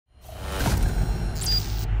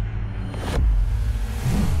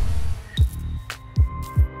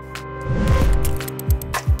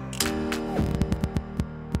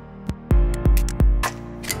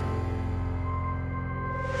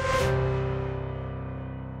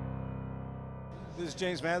This is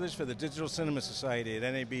James Mathers for the Digital Cinema Society at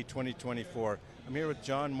NAB 2024. I'm here with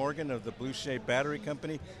John Morgan of the Blueshape Battery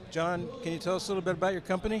Company. John, can you tell us a little bit about your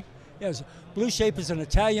company? Yes, Blueshape is an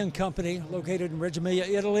Italian company located in Reggio Emilia,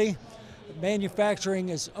 Italy. Manufacturing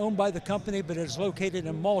is owned by the company, but it's located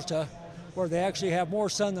in Malta, where they actually have more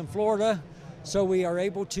sun than Florida. So we are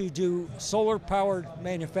able to do solar-powered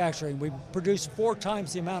manufacturing. We produce 4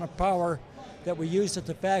 times the amount of power that we use at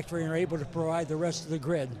the factory and are able to provide the rest of the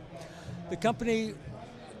grid. The company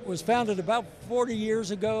was founded about 40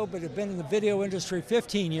 years ago, but have been in the video industry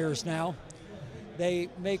 15 years now. They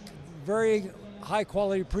make very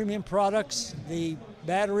high-quality premium products. The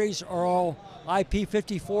batteries are all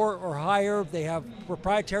IP54 or higher. They have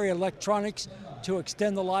proprietary electronics to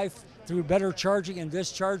extend the life through better charging and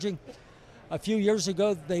discharging. A few years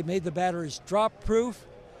ago, they made the batteries drop-proof,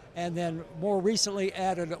 and then more recently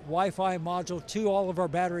added a Wi-Fi module to all of our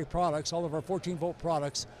battery products, all of our 14-volt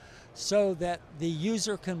products, so that the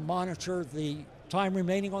user can monitor the time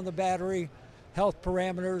remaining on the battery, health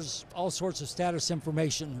parameters, all sorts of status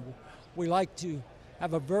information. We like to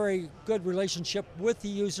have a very good relationship with the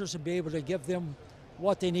users and be able to give them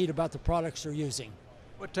what they need about the products they're using.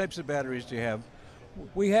 What types of batteries do you have?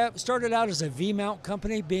 We have started out as a V-mount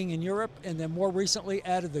company, being in Europe, and then more recently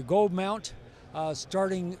added the gold mount.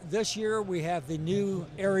 Starting this year, we have the new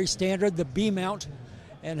ARRI standard, the B-mount,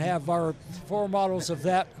 and have our 4 models of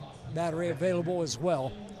that battery available as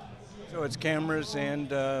well. So it's cameras and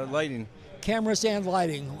lighting. Cameras and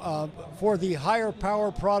lighting. For the higher power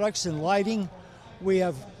products and lighting, we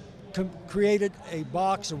have created a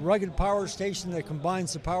box, a rugged power station that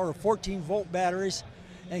combines the power of 14-volt batteries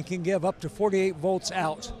and can give up to 48 volts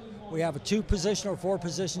out. We have a 2-position or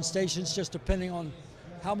 4-position stations, just depending on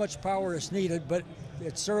how much power is needed, but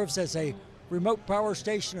it serves as a remote power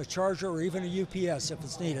station, a charger, or even a UPS if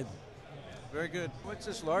it's needed. Very good. What's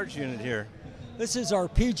this large unit here? This is our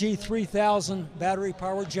PG3000 battery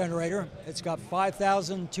power generator. It's got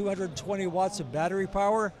 5,220 watts of battery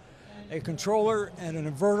power, a controller and an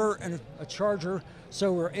inverter and a charger,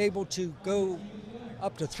 so we're able to go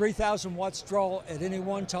up to 3,000 watts draw at any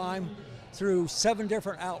one time through 7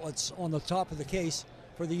 different outlets on the top of the case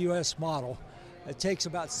for the US model. It takes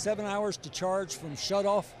about 7 hours to charge from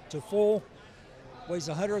shut-off to full. Weighs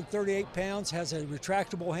 138 pounds, has a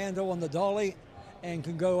retractable handle on the dolly, and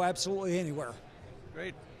can go absolutely anywhere.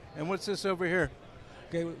 Great. And what's this over here?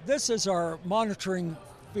 Okay, this is our monitoring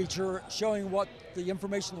feature showing what the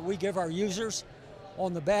information that we give our users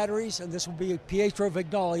on the batteries, and this will be Pietro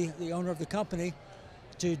Vignali, the owner of the company,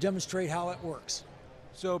 to demonstrate how it works.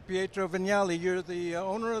 So Pietro Vignali, you're the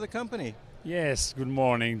owner of the company. Yes, good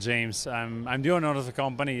morning, James. I'm the owner of the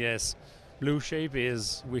company, yes.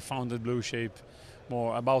 Blueshape we founded Blueshape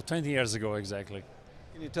about 20 years ago exactly.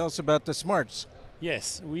 Can you tell us about the smarts?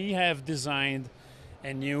 Yes, we have designed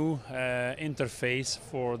a new interface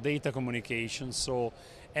for data communication, so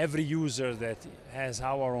every user that has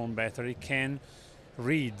our own battery can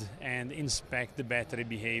read and inspect the battery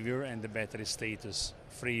behavior and the battery status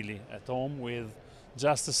freely at home with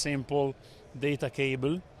just a simple data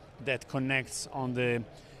cable that connects on the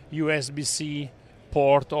USB-C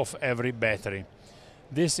port of every battery.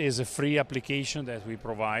 This is a free application that we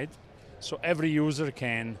provide, so every user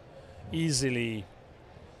can easily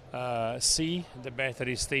see the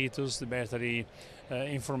battery status, the battery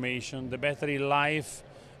information, the battery life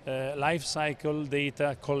cycle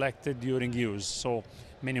data collected during use. So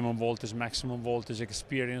minimum voltage, maximum voltage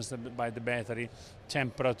experienced by the battery,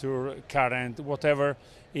 temperature, current, whatever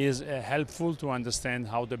is helpful to understand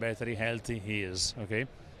how the battery healthy is. Okay.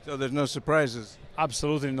 So there's no surprises?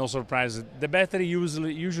 Absolutely no surprises. The battery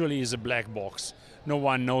usually is a black box. No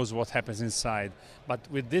one knows what happens inside. But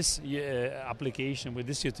with this application, with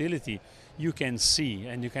this utility, you can see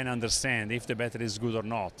and you can understand if the battery is good or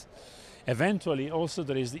not. Eventually, also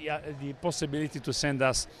there is the possibility to send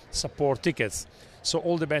us support tickets. So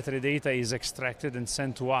all the battery data is extracted and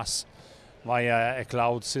sent to us via a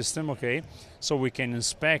cloud system, okay? So we can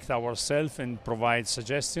inspect ourselves and provide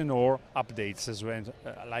suggestion or updates as well,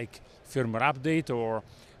 like firmware update or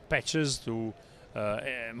patches to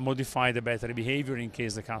modify the battery behavior in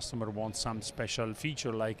case the customer wants some special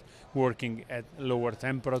feature like working at lower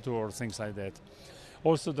temperature or things like that.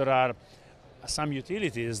 Also, there are some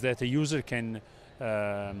utilities that a user can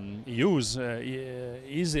use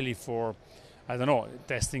easily for, I don't know,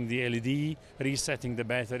 testing the LED, resetting the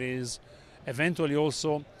batteries, eventually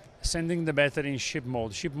also sending the battery in ship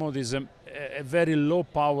mode. Ship mode is a very low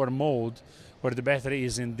power mode where the battery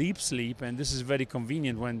is in deep sleep, and this is very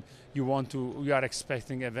convenient when you are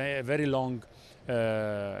expecting a very long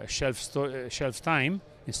shelf time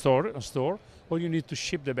in store, or you need to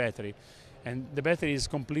ship the battery. and the battery is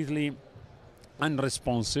completely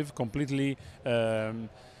unresponsive, completely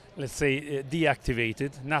let's say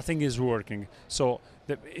deactivated. Nothing is working, so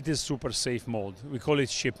it is super safe mode. We call it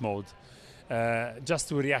ship mode, just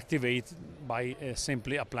to reactivate by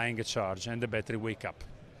simply applying a charge, and the battery wake up.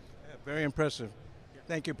 Yeah, very impressive.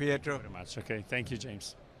 Thank you, Pietro. Very much. Okay, thank you,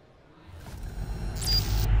 James.